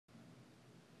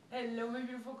Hello, my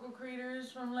beautiful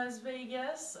co-creators from Las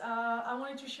Vegas. I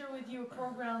wanted to share with you a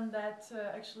program that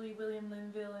actually William,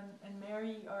 Linville, and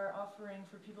Mary are offering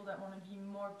for people that want to be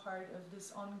more part of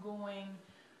this ongoing,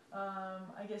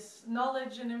 I guess,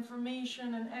 knowledge and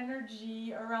information and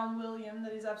energy around William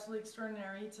that is absolutely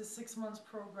extraordinary. It's a 6-month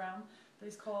program that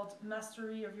is called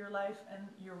Mastery of Your Life and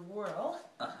Your World.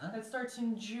 That starts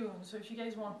in June. So if you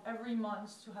guys want every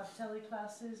month to have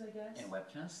teleclasses, I guess. And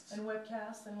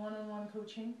webcasts. And one-on-one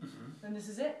coaching, then this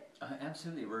is it.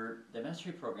 Absolutely. The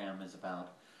Mastery Program is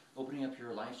about opening up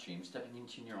your life stream, stepping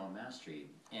into your own mastery,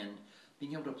 and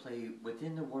being able to play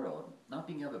within the world, not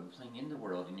being able to playing in the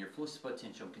world in your fullest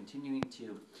potential, continuing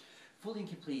to fully and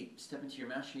complete step into your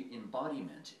mastery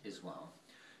embodiment as well.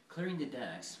 Clearing the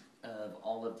decks of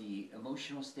all of the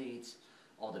emotional states,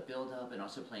 all the build-up, and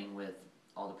also playing with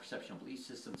all the perceptual belief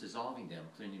systems, dissolving them,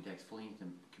 clearing the decks fully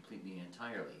and completely and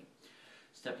entirely.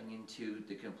 Stepping into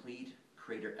the complete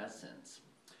creator essence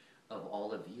of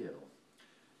all of you,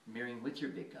 marrying with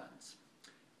your big guns,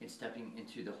 and stepping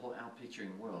into the whole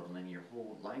out-picturing world and letting your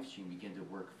whole life stream begin to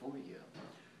work for you,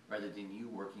 rather than you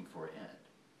working for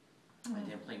it. And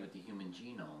then playing with the human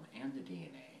genome and the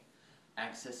DNA,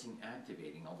 accessing,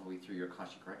 activating all the way through your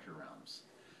Akashic record realms,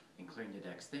 and clearing the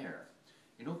decks there,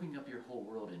 and opening up your whole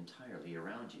world entirely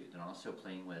around you. Then also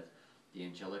playing with the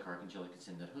angelic, archangelic,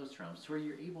 ascended host realms, to where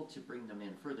you're able to bring them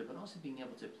in further, but also being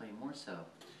able to play more so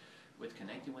with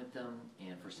connecting with them,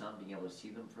 and for some being able to see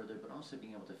them further, but also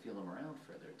being able to feel them around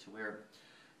further, to where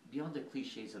beyond the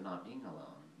cliches of not being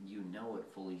alone, you know it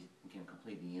fully and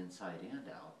completely inside and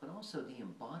out, but also the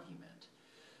embodiment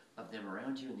of them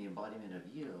around you and the embodiment of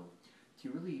you to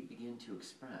really begin to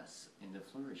express and to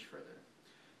flourish further.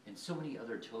 And so many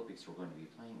other topics we're going to be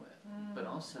playing with, but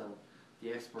also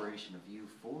the exploration of you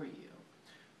for you,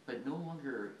 but no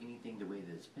longer anything the way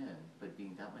that it's been, but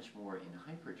being that much more in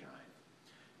hyperdrive,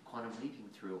 quantum leaping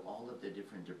through all of the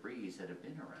different debris that have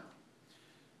been around,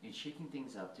 and shaking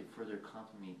things up to further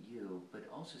complement you, but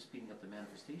also speeding up the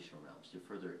manifestational realms to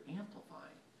further amplify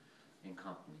and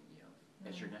complement you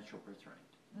as your natural birthright.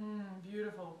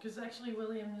 Beautiful. Because actually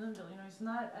William Linville, he's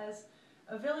not as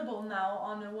available now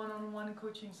on a one-on-one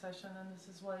coaching session, and this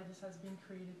is why this has been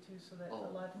created too, so that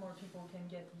a lot more people can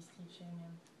get these teaching.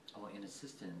 And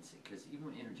assistance, because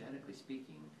even energetically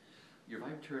speaking, your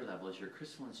vibratory levels, your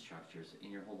crystalline structures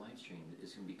in your whole life stream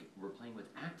is going to be, we're playing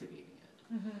with activating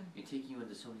it and taking you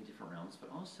into so many different realms, but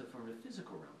also from the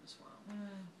physical realm as well.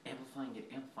 Amplifying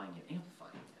it, amplifying it,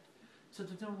 amplifying it. So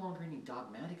there's no longer any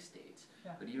dogmatic states,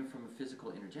 but even from a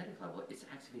physical energetic level, it's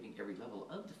activating every level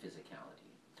of the physicality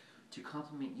to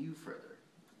complement you further,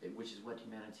 which is what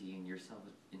humanity and yourself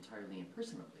entirely and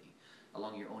personally,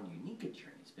 along your own unique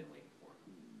journey, has been waiting for.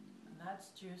 And that's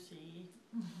juicy.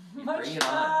 Bring Much it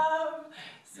on. love.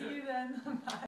 See you then. Bye.